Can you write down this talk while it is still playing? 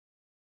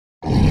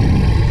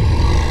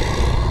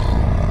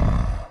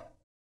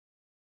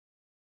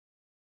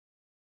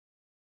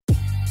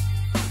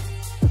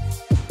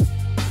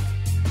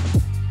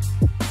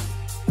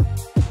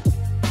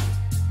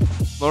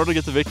In order to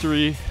get the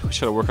victory, we just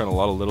got to work on a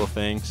lot of little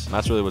things.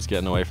 That's really what's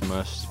getting away from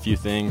us. A few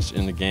things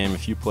in the game, a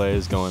few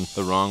plays going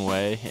the wrong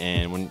way,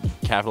 and when you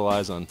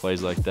capitalize on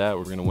plays like that,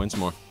 we're going to win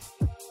some more.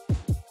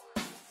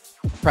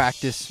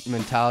 Practice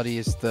mentality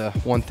is the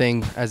one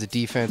thing as a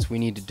defense we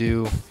need to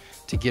do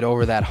to get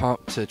over that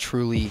hump to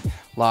truly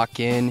lock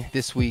in.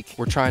 This week,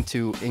 we're trying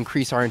to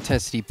increase our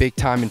intensity big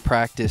time in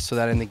practice so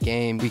that in the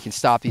game we can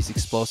stop these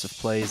explosive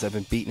plays that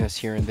have been beating us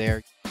here and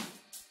there.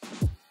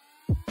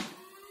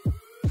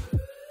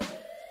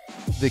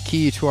 The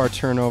key to our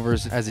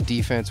turnovers as a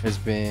defense has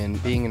been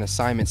being an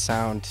assignment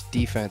sound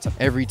defense.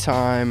 Every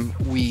time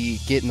we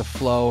get in the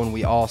flow and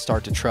we all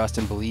start to trust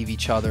and believe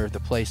each other, the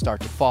plays start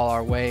to fall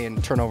our way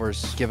and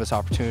turnovers give us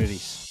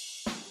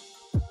opportunities.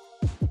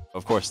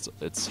 Of course,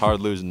 it's hard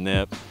losing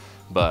Nip,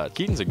 but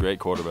Keaton's a great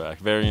quarterback.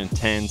 Very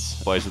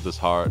intense, plays with his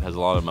heart, has a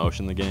lot of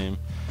emotion in the game,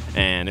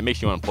 and it makes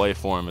you want to play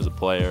for him as a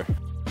player.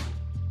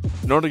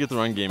 In order to get the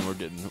run game, we're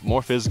getting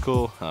more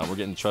physical, we're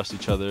getting to trust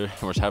each other,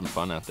 and we're just having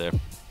fun out there.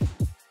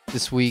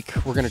 This week,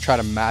 we're going to try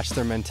to match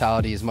their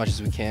mentality as much as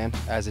we can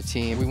as a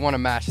team. We want to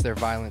match their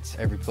violence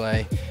every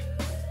play.